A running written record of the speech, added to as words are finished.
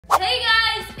Hey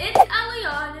guys, it's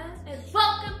Elliana and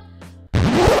welcome.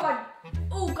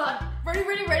 Oh god.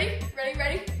 Ready?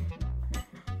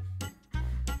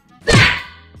 Back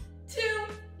to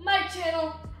my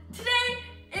channel. Today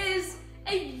is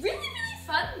a really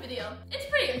fun video. It's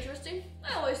pretty interesting.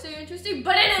 I always say interesting,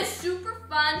 but it is super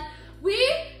fun.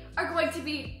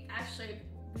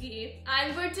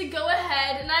 I'm going to go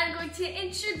ahead and I'm going to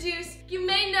introduce, you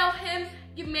may know him,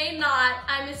 you may not,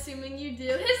 I'm assuming you do.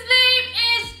 His name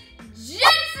is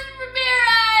Jensen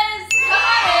Ramirez!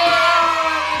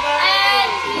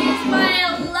 And he's my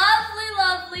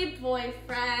lovely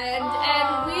boyfriend.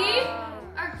 And we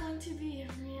are going to be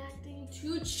reacting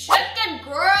to Chicken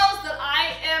Girls that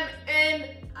I am in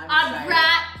a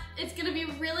rat. It's gonna be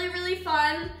really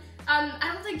fun.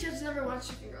 I don't think Jensen ever watched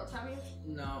Chicken Girls, have you?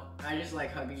 No, I just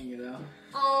like hugging you though.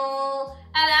 Oh,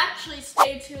 and actually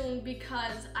stay tuned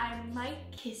because I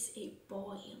might kiss a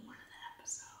boy in one of the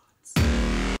episodes.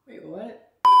 Wait,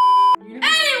 what?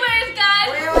 Anyways, guys,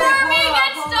 before we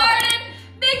get started,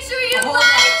 make sure you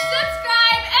like,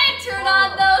 subscribe, and turn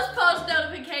on those post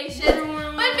notifications.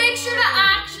 But make sure to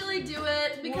actually do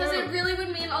it because it really would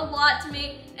mean a lot to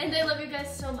me. And I love you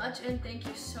guys so much, and thank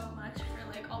you so much for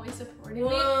always supporting me.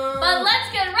 But let's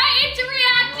get right into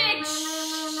reacting.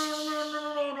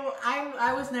 No.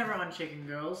 I was never on Chicken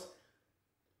Girls.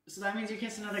 So that means you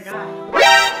kissed another guy.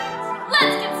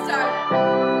 Let's get started.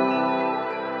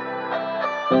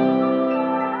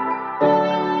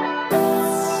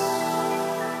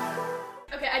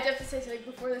 Okay, I have to say something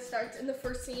before this starts. In the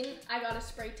first scene, I got a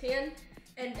spray tan,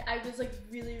 and I was like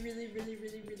really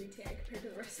tan compared to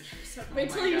the rest of the episode. Wait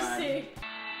till you see.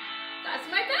 That's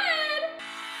my bed.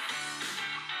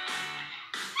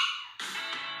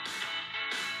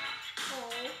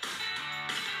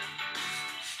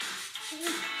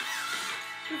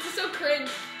 This is so cringe.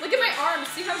 Look at my arms.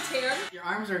 See how tan? Your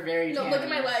arms are very tan. No, look at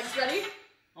my legs. Ready?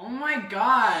 Oh my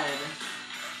god.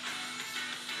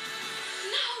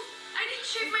 No, I didn't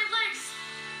shave my legs.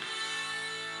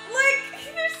 Look,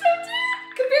 they're so tan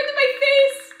compared to my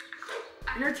face.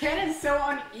 Your tan is so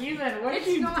uneven. What did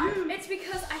you do? It's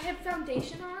because I had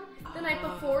foundation on the night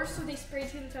before, so they spray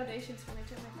tan the foundation. So when I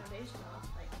took my foundation off,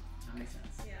 like. That makes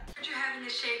sense. Yeah. You're having a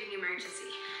shaving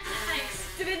emergency. Thanks.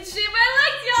 Didn't shave my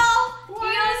legs, y'all.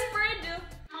 You got a spray do.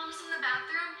 Mom's in the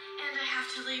bathroom, and I have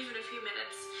to leave in a few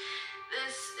minutes.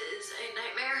 This is a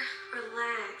nightmare.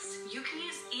 Relax. You can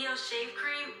use EL shave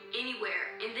cream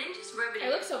anywhere, and then just rub it in.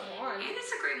 It looks so warm. And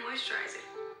it's a great moisturizer.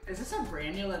 Is this a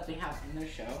brand deal that they have in their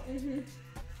show?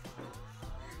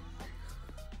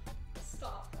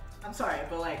 Stop. I'm sorry,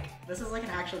 but like, this is like an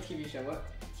actual TV show. What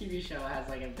TV show has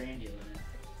like a brand deal in it?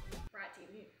 Rat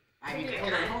TV. I mean,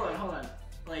 hold on.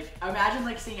 Like, imagine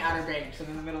like seeing Outer Banks and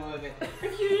in the middle of it.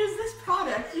 If you use this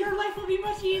product, your life will be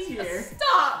much easier.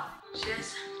 Stop!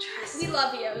 Just trust We me.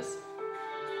 love Eos.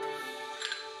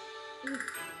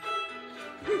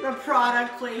 The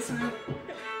product placement.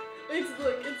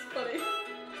 Look, it's funny.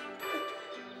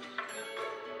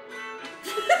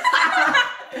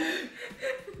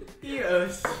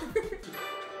 Eos.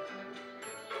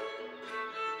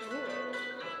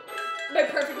 My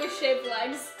perfectly shaved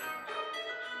legs.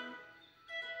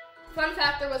 Fun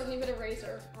fact, there wasn't even a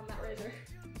razor on that razor.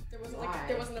 There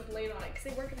wasn't a blade on it because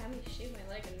they weren't gonna have me shave my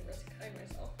leg and risk cutting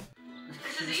myself.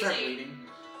 This is easy.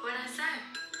 What I said.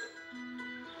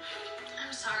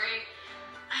 I'm sorry.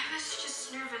 I was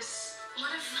just nervous.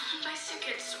 What if my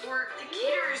tickets or the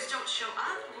caterers don't show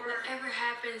up or whatever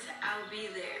happens, I'll be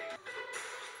there.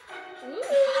 Ooh.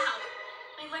 Wow.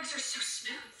 My legs are so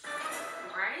smooth.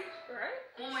 Right? Right?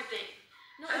 One more thing.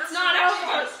 No, it's not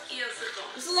over.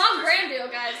 It's a long brand deal,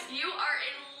 guys. You are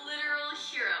a literal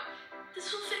hero.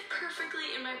 This will fit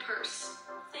perfectly in my purse.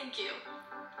 Thank you.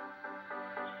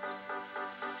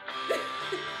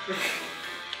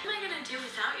 What am I gonna do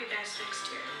without you guys next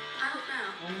year? I don't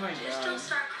know. Oh my Just god. don't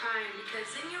start crying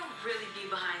because then you'll really be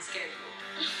behind schedule.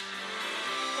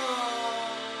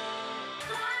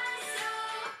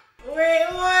 Wait,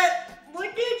 what?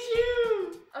 Look at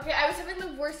you! Okay, I was having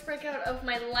the worst breakout of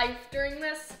my life during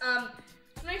this.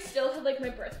 And I still had like my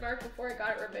birthmark before I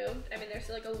got it removed. I mean, there's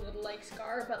still like a little like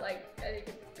scar, but like I think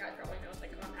you guys probably know it's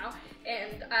like gone now.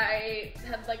 And I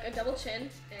had like a double chin,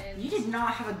 and You did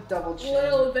not have a double chin.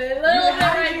 little bit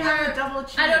How right did you have there. a double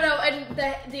chin? I don't know, and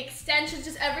the extensions,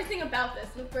 just everything about this.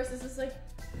 And of course, this is like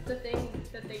the thing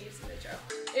that they use in the show.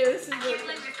 Ew, this is I really can't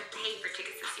believe we have to pay for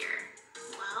tickets this year.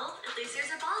 Well, at least there's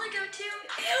a ball to go to.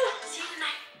 Ew! See you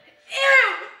tonight.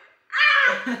 Ew!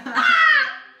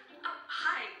 Ah! Oh,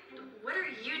 hi. What are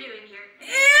you doing here? Ew!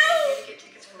 Here to get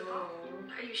tickets for the ball.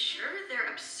 Are you sure?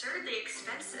 They're absurdly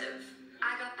expensive.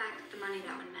 I got back the money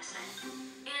that one missing.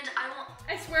 And I won't.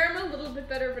 I swear swear I'm a little bit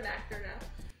better of an actor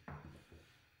now.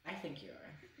 I think you are.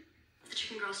 The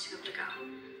chicken girl's too up to go.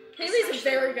 Haley's a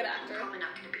very good actor. We're probably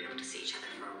not going to be able to see each other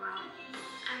for a while.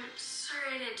 I'm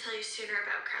sorry I didn't tell you sooner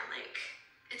about Crown Lake.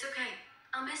 It's okay.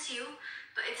 I'll miss you,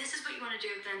 but if this is what you want to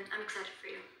do, then I'm excited for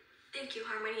you. Thank you,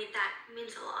 Harmony. That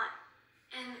means a lot.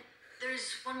 And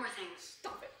there's one more thing.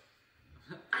 Stop it.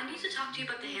 I need to talk to you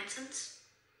about the Hansons.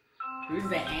 Who's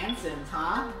the Hansons,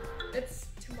 huh? It's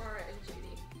Tamara and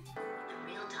Judy. The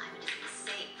real diamond is in the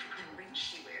safe. The ring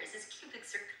she wears is cubic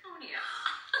zirconia.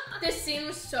 This scene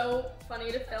was so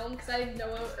funny to film because I had no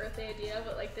earthly idea,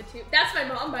 but like the two. That's my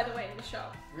mom, by the way, in the show.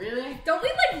 Really? Don't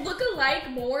we like look alike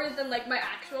more than like my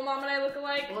actual mom and I look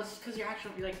alike? Well, it's because your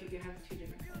actual, like, you have two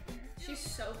different colors. She's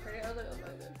so pretty. I was like, oh my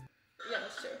god. Yeah,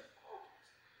 that's true.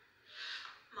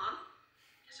 Mom?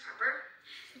 Miss Harper?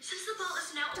 Since the ball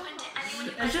is now open to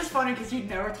anyone who It's just funny because you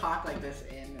never talk like this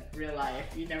in real life.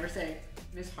 You never say,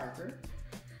 Miss Harper.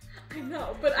 I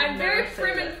know, but I'm very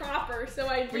prim and proper, so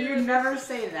I do. But you never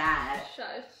say that. Shush.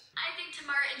 I think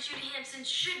Tamara and Judy Hanson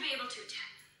should be able to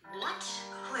attend. What?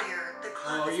 Claire, the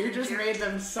club Oh, is you just very- made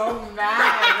them so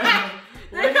mad.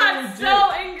 They got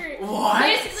so angry. What?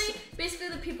 Basically,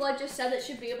 the people I just said that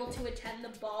should be able to attend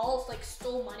the balls like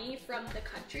stole money from the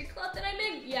country club that I'm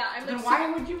in. Yeah, I'm like. Then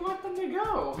why would you want them to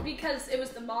go? Because it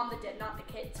was the mom that did, not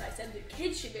the kids. So I said the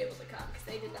kids should be able to come because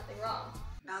they did nothing wrong.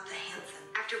 About the Hanson.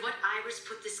 After what Iris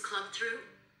put this club through?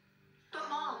 But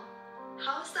Mom,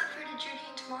 how is that fair to Judy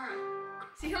and Tamara?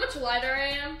 See how much lighter I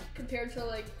am compared to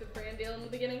like the brand deal in the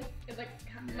beginning? It's like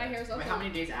my hair's also. Wait, how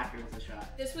many days after was the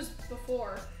shot? This was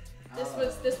before.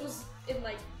 This was in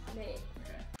like May.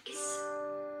 Okay. Is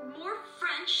more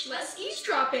French, Less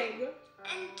eavesdropping.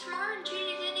 And Tamara and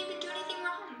Judy didn't even do anything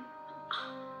wrong.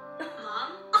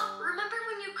 Mom, remember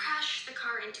when you crashed the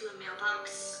car into a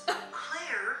mailbox?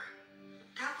 Claire,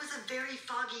 that was a very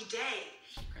foggy day.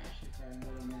 Crashed the car into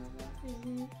the mailbox.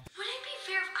 Mm-hmm. Would it be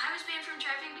fair if I was banned from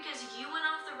driving because you went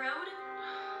off the road?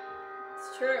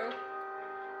 It's true.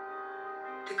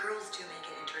 The girls do make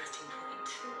an interesting point.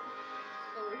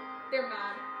 Oh, they're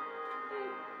mad.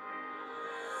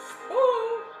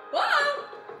 Oh, whoa,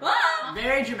 whoa.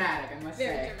 Very dramatic, I must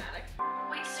Very say. dramatic.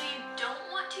 Wait, so you don't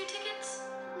want 2 tickets?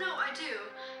 No, I do.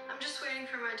 I'm just waiting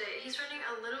for my date. He's running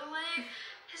a little late.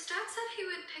 His dad said he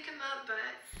would pick him up, but...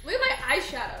 Look at my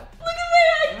eyeshadow. Look at my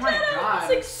eyeshadow. Oh my God, it's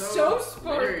like it's so so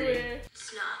sparkly. glittery.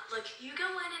 It's not. Look, you go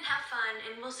in and have fun,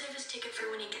 and we'll save his ticket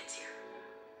for when he gets here.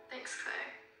 Thanks,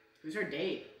 Claire. Who's her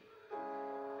date?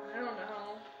 I don't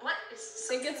know. What is...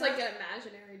 I think it's like an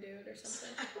imaginary dude or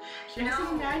something. She has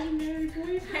an imaginary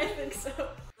boyfriend. I think so.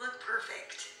 Look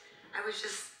perfect. I was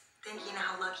just thinking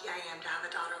how lucky I am to have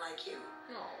a daughter like you.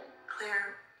 Oh.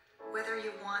 Claire, whether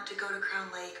you want to go to Crown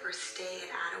Lake or stay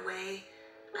at Attaway,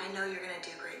 I know you're gonna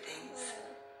do great things.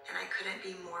 And I couldn't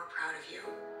be more proud of you.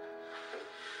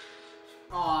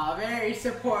 Aw, very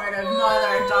supportive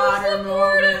mother-daughter supportive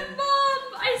moment. mom.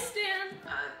 I stand.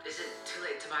 Is it too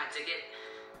late to buy a ticket?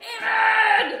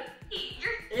 Amen.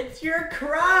 It's your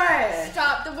crush!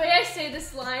 Stop. The way I say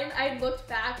this line, I looked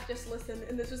back, just listened,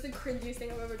 and this was the cringiest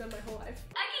thing I've ever done my whole life.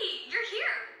 Eggie, you're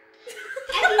here.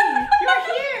 Eddie, you're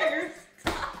here!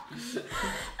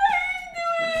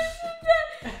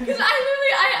 Because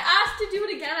I asked to do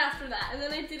it again after that, and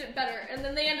then I did it better, and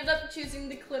then they ended up choosing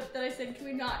the clip that I said, can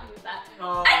we not do that?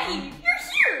 Eggie, you're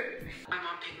here! My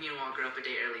mom picked me and walked her up a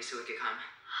day early so we could come.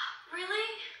 Really?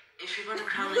 If you're going to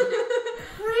Crown Lake,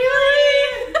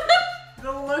 Really?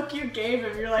 The look you gave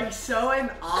him, you're like so in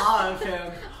awe of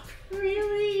him.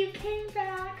 Really? You came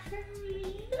back for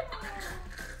me?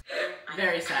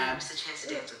 Very I sad. missed a chance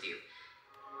to dance with you.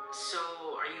 So,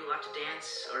 are you allowed to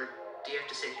dance, or do you have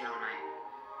to sit here all night?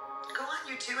 Go on,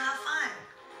 you two, have fun.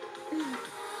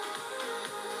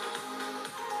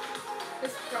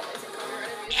 This probably isn't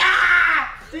copyrighted music.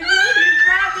 Ah! Dude, you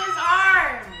grabbed his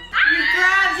arm! You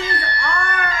grabbed his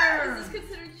arm! Is this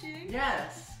considered cheating?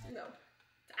 Yes. No.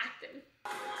 It's acting.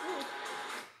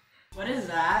 What is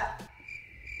that?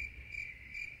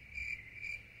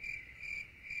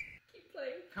 Keep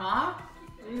playing. Huh?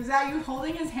 Is that you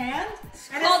holding his hand? And it's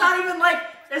called- not even like,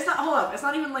 it's not, hold up, it's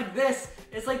not even like this.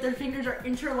 It's like their fingers are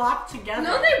interlocked together.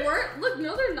 No, they weren't. Look,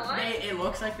 no, they're not. It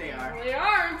looks like they are. They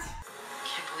aren't.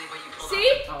 Can't believe what you pulled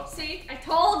See? off. Oh. See? I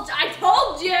told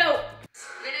you!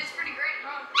 It is pretty great,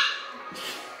 huh?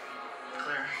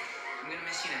 Claire, I'm gonna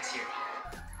miss you next year.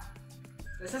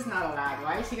 This is not allowed.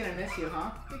 Why is he gonna miss you,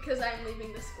 huh? Because I'm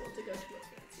leaving the school to go to a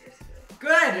fancier school.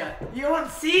 Good! You won't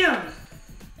see him!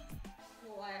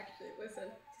 Well, I actually, listen,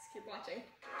 just keep watching.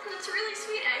 That's really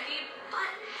sweet, Aggie, but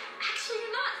actually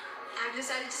you're not. I've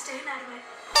decided to stay that way.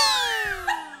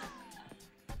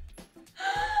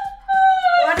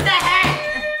 What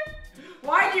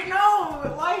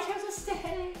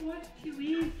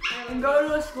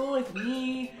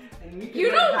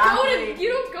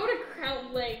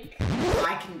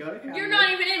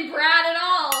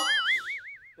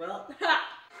up.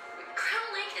 Crown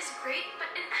Lake is great, but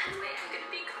in anime, I'm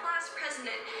gonna be class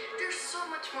president. There's so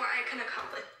much more I can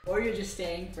accomplish. Or you're just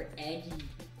staying for Eggie.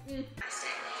 I stay.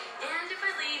 And if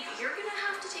I leave, you're gonna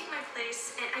have to take my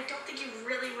place, and I don't think you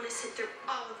really want to sit through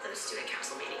all of those student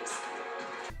council meetings.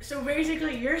 So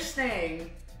basically, you're staying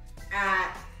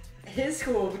at his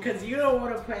school because you don't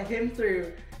want to put him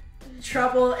through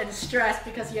trouble and stress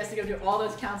because he has to go do all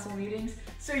those council meetings.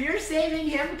 So you're saving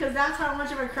him because that's how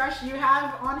much of a crush you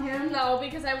have on him? No,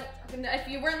 because if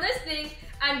you weren't listening,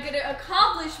 I'm gonna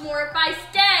accomplish more if I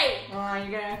stay.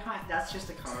 You're gonna, that's just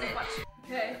a card.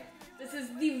 Okay, this is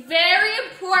the very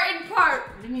important part.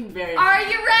 What do you mean very? Are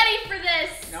you ready for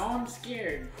this? No, I'm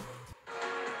scared.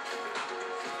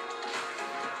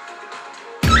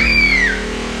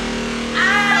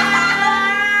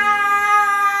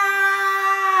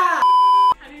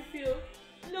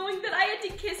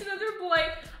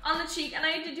 On the cheek, and I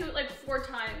had to do it like 4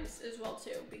 times as well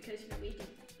too, because you know we did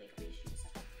like issues.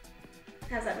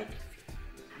 How's that make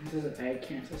you feel? I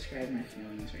can't describe my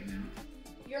feelings right now.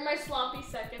 You're my sloppy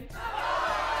second.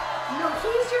 No,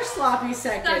 he's your sloppy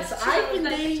seconds. That's true, I've been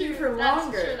dating you for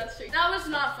longer. That's true. That was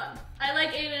not fun. I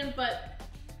like Aiden, but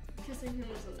kissing him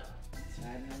was a no.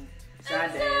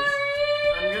 Sad days.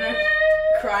 I'm gonna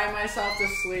cry myself to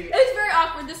sleep. It was very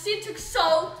awkward. The scene took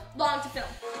so long to film.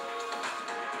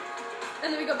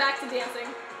 And then we go back to dancing.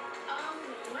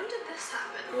 When did this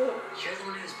happen? Ooh. You're the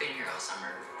one who's been here all summer.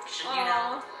 Shouldn't you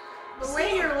know? The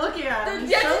way you're looking at him, he's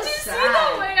Did so you see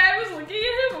sad. the way I was looking at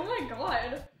him? Oh my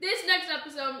god. This next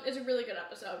episode is a really good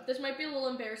episode. This might be a little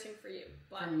embarrassing for you,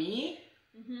 but... For me?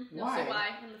 You'll Why? see why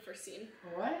in the first scene.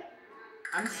 What?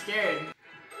 I'm scared.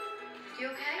 You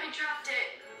okay? I dropped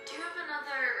it. Do you have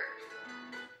another...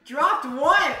 Dropped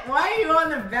what? Why are you on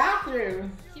the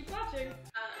bathroom? Keep watching.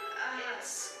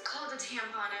 It's called a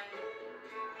tampon, and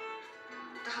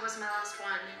that was my last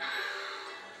one.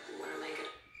 Wanna make it?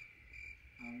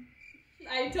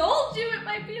 I told you it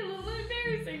might be a little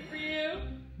embarrassing for you.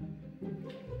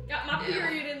 Got my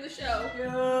period in the show. Yo.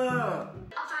 I'll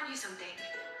find you something.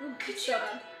 Could So you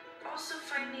bad. also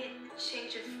find me a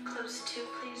change of clothes too,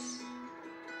 please?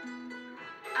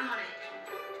 I'm on it.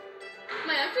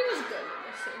 My acting was good in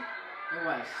this scene. It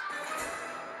was.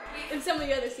 In some of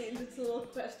the other scenes, it's a little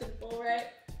questionable, right?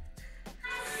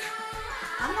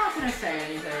 I'm not gonna say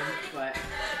anything, but... You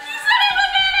said I'm a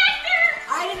bad actor!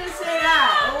 I didn't say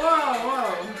that!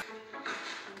 Whoa.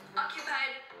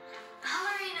 Occupied.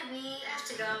 Ballerina, we have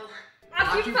to go.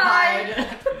 Occupied.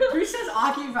 Who says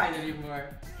occupied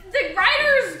anymore? The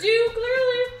writers do,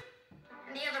 clearly.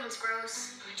 And the other one's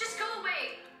gross. Just go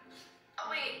away. Oh,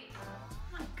 wait.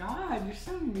 Oh my god, you're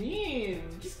so mean.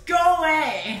 Just go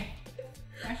away.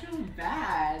 I feel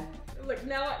bad. Look,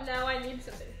 now I need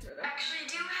something for them. Actually,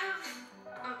 do you have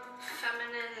a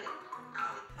feminine...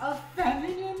 A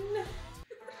feminine?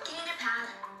 Can you get a pad?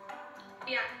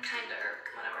 Yeah, kinda, or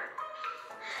whatever.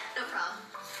 No problem.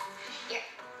 Here.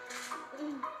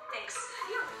 Thanks.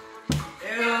 Ew.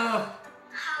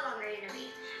 How long are you gonna be?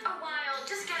 A while.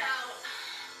 Just get out.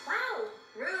 Wow,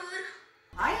 rude.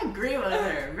 I agree with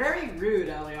her. Very rude,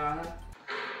 Elliana.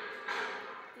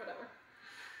 Whatever.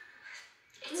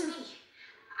 It's me.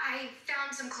 I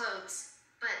found some clothes,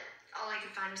 but all I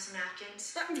could find was some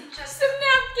napkins. Just Some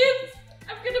napkins!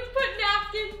 I'm gonna put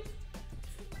napkins.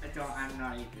 I'm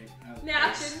not even. Oh,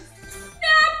 Napkins.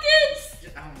 Napkins!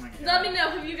 Oh my god. Let me know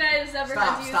if you guys ever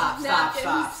had to use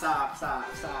napkins. Stop.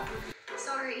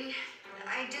 sorry.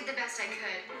 I did the best I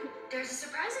could. There's a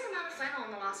surprising amount of flannel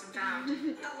in the lost and found.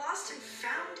 The lost and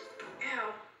found?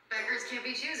 Ew. Beggars can't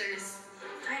be choosers.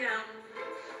 I know.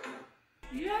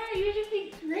 Yeah, you should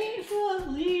be grateful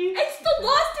at least. It's the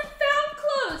lost and found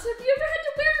clothes. Have you ever had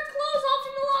to wear clothes all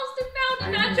from the lost and found?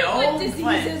 Imagine what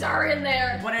diseases are in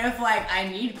there. What if, like, I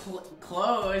need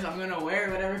clothes, I'm gonna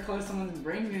wear whatever clothes someone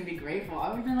brings me and be grateful. I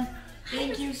would've been like,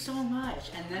 thank you so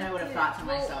much. And then I would've thought to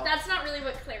myself. That's not really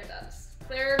what Claire does.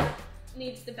 Claire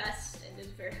needs the best and is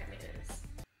very high maintenance.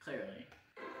 Clearly.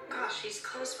 Gosh, these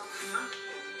clothes smell funky.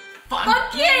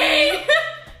 Funky!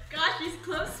 Gosh, these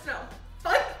clothes smell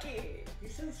funky. You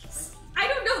said funky. I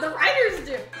don't know, the writers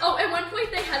do. Oh, at one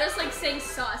point they had us like saying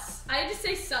sus. I had to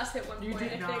say sus at one point, You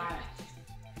did I not. think.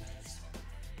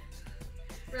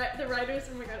 Right, the writers,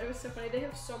 oh my god, it was so funny. They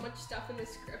have so much stuff in the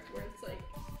script where it's like,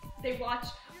 they watch,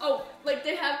 like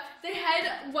they had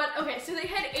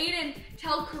Aiden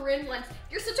tell Corinne once,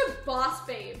 you're such a boss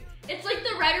babe. It's like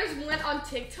the writers went on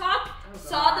TikTok,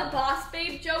 saw the boss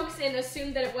babe jokes and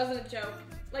assumed that it wasn't a joke.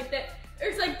 Like that,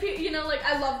 it's like, you know, like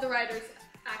I love the writers,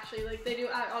 actually, like they do,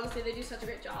 honestly, they do such a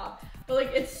great job. But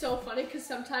like, it's so funny because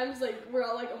sometimes like, we're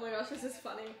all like, oh my gosh, this is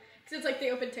funny. Because it's like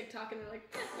they open TikTok and they're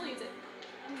like, we'll use it.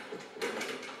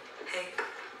 Hey,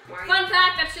 why are you... Fun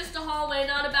fact, that's just a hallway,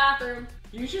 not a bathroom.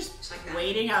 You're just like that.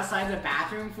 waiting outside the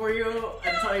bathroom for you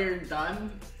until you're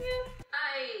done? Yeah.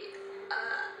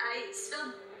 I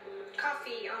spilled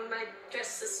coffee on my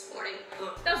dress this morning.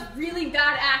 That was really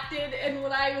bad acted, and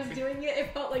when I was doing it,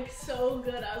 it felt like so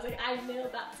good. I was like, I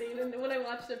nailed that scene, and when I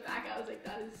watched it back, I was like,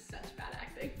 that is such bad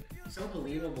acting. So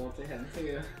believable to him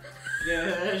too. Yeah,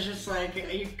 it's just like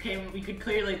you could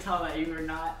clearly tell that you were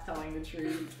not telling the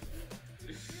truth.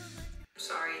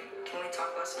 Sorry, can we talk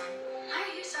about something? Why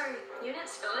are you sorry? You didn't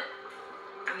spill it.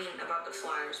 I mean, about the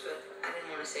flyers, but I didn't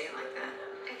want to say it like that.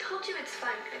 I told you it's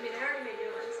fine. I mean, I already made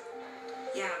new ones.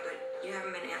 Yeah, but you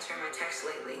haven't been answering my texts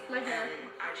lately. My hair. And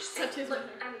I just think... Such as Look,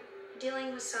 I'm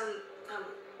dealing with some,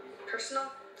 personal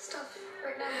stuff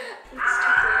right now. Let's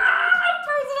talk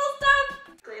Personal stuff!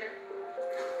 later.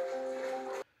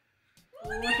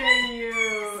 Look at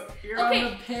you! You're on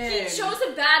the pin.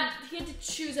 He had to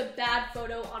choose a bad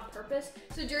photo on purpose.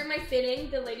 So during my fitting,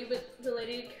 the lady,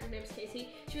 her name's Casey,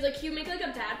 she was like, "Can you make like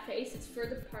a bad face? It's for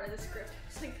the part of the script."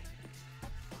 It's like,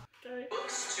 okay.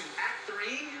 Books to Act 3,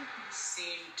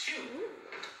 Scene 2.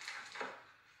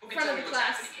 Who can Front tell of me the what's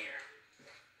class. happening here?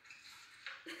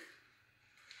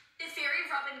 The fairy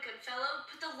Robin Goodfellow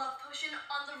put the love potion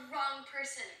on the wrong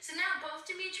person. So now both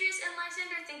Demetrius and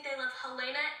Lysander think they love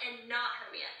Helena and not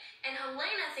Hermia. And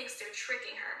Helena thinks they're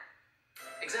tricking her.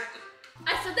 Exactly.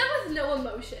 I said that with no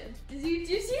emotion. Do you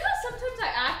see how sometimes I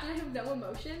act and I have no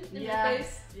emotion in my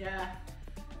face? Yeah.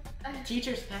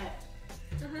 Teacher's pet.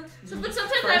 So, but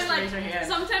sometimes First, I'm raise your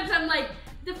hand. like,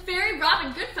 the fairy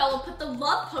Robin Goodfellow put the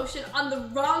love potion on the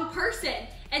wrong person,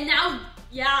 and now,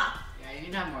 yeah. Yeah, you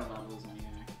need to have more levels on your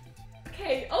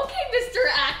Okay, Mr.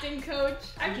 Acting Coach.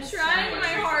 I'm just trying saying. my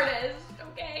hardest.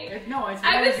 Okay. No, it's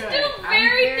I very was good. still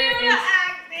very new to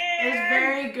acting. It's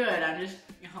very good. I'm just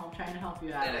trying to help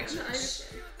you out. And I extras.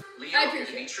 understand. Leo, I you're appreciate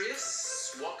it.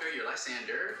 Demetrius, Walker, you're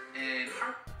Lysander, and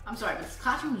Harp. I'm sorry, but this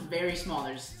classroom is very small.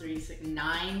 There's 3, 6,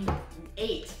 9,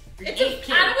 8. There's It's 8 kids.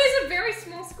 Attaway's a very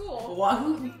small school.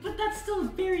 But that's still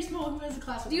very small. Who has a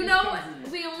class of Do you 8 know kids in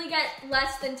it? we only get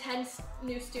less than 10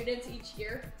 new students each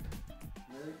year?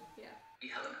 Really? Yeah. Be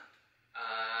Helena.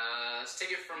 Let's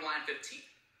take it from line 15.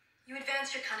 You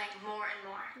advanced your cunning more and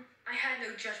more. I had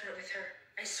no judgment with her,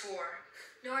 I swore.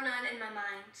 Nor none in my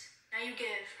mind. Now you give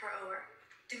her over.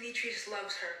 Demetrius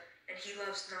loves her, and he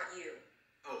loves not you.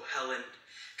 Oh, Helen,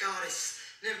 goddess,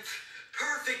 nymph,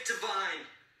 perfect divine.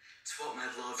 To what my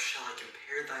love shall I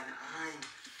compare thine eye?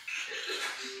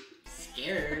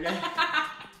 Scared.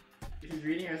 He's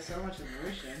reading with so much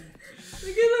emotion.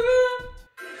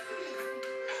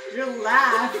 Your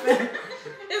laugh.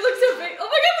 It looks so big. Oh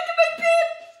my god, look at my pin!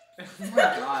 Oh my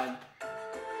god.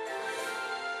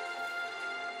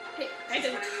 Hey, I When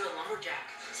did. are you a lumberjack?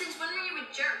 Since when were you a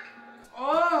jerk?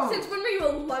 Oh! Since when were you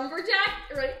a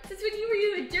lumberjack? Right? Since when were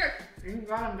you a jerk? You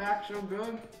got him back so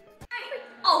good.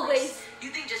 Always. You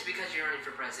think just because you're running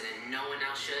for president, no one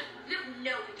else should? You have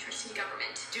no interest in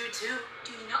government. Do too.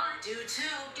 Do not. Do too.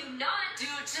 Do not. Do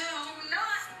too. Do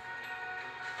not.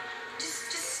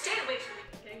 Just stay away from me.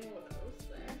 Getting a little close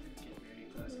there. Get very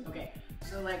close. Okay,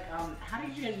 so like, how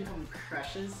did you guys become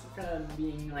crushes from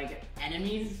being like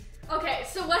enemies? Okay,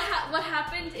 so what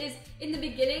happened is in the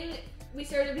beginning we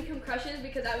started to become crushes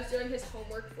because I was doing his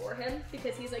homework for him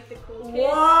because he's like the cool kid.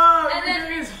 Whoa! And You're then-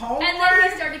 doing his homework? And then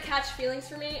he started to catch feelings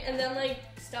for me, and then like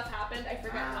stuff happened. I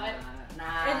forget what.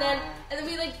 Nah. And then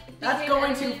we like That's became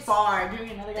going too enemies. far. Doing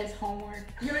another guy's homework.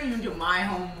 You don't even do my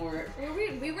homework.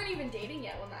 We weren't even dating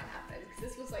yet when that happened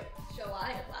because this was like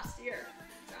July of last year.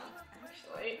 So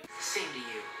actually. Same to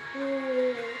you.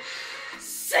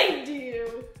 Same to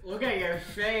you. Look at your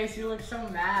face. You look so I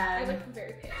mad. look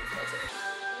very pale.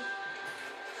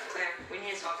 Claire, we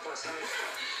need to talk about something.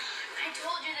 I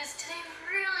told you this. Today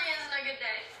really isn't a good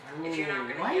day. If you're not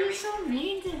gonna Why are hear you me- so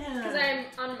mean to him? Because I'm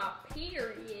on my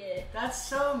period. That's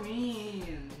so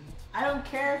mean. I don't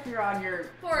care if you're on your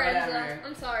Poor whatever. Enzo.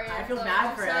 I'm sorry. I feel Enzo. bad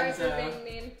I'm for sorry Enzo. for being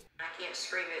mean. I can't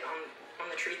scream it on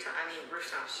the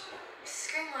rooftops.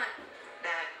 Scream what?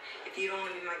 That if you don't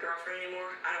want to be my girlfriend anymore,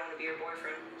 I don't want to be your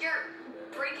boyfriend. You're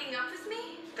breaking up with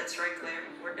me? That's right, Claire.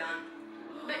 We're done.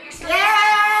 But you're still. No,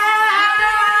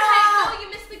 you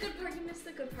missed the good part. You missed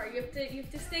the good part. You have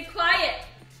to stay quiet.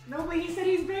 No, but he said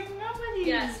he's breaking up with you.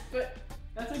 Yes, but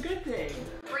That's a good thing.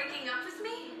 Breaking up with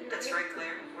me? That's right,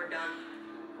 Claire. We're done.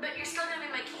 But you're still gonna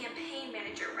be my campaign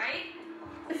manager, right?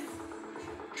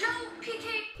 No, PK.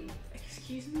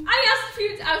 Excuse me? I asked a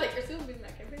few. I was like, you're still being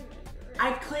that campaign manager.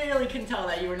 I clearly can tell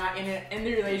that you were not in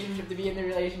the relationship to be in the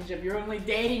relationship. You're only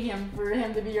dating him for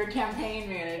him to be your campaign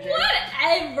manager.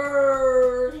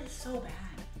 Whatever. It's so bad.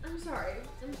 I'm sorry.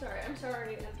 I'm sorry,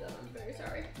 Enzo. I'm very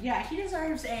sorry. Yeah, he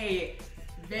deserves a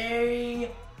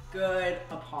very good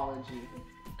apology.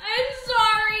 I'm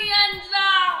sorry,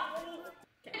 Enzo!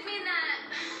 I didn't mean that.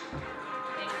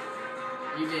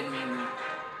 You did mean that.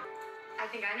 I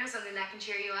think I know something that can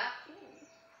cheer you up.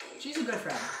 She's a good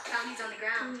friend. Bounties on the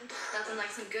ground. Nothing like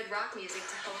some good rock music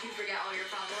to help you forget all your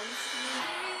problems.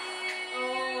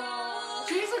 Oh.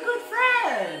 She's a good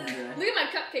friend. Look at my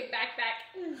cupcake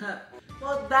backpack.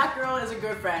 Well, that girl is a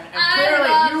good friend, and I clearly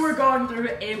love- you were going through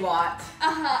a lot.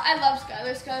 I love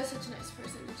Skylar. Skylar's such a nice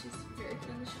person, and she's very good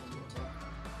in the show too.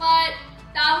 But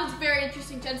that was very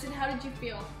interesting, Jensen. How did you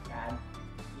feel? Brad,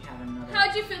 you have another. How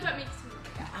did you feel about me?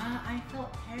 I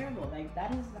felt terrible. Like,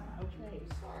 that is not okay.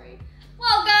 Sorry.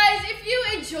 Well, guys, if you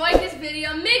enjoyed this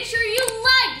video, make sure you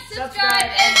like, subscribe,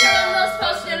 and turn on those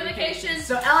post notifications.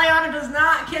 So Elliana does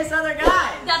not kiss other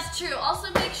guys. That's true.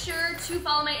 Also, make sure to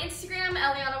follow my Instagram,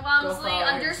 Elliana Walmsley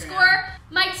follow _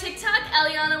 my TikTok,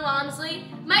 Elliana Walmsley,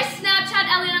 my Snapchat,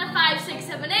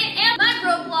 Elliana5678, and my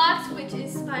Roblox, which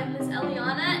is Spineless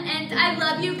Elliana. And I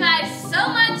love you guys so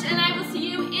much, and I will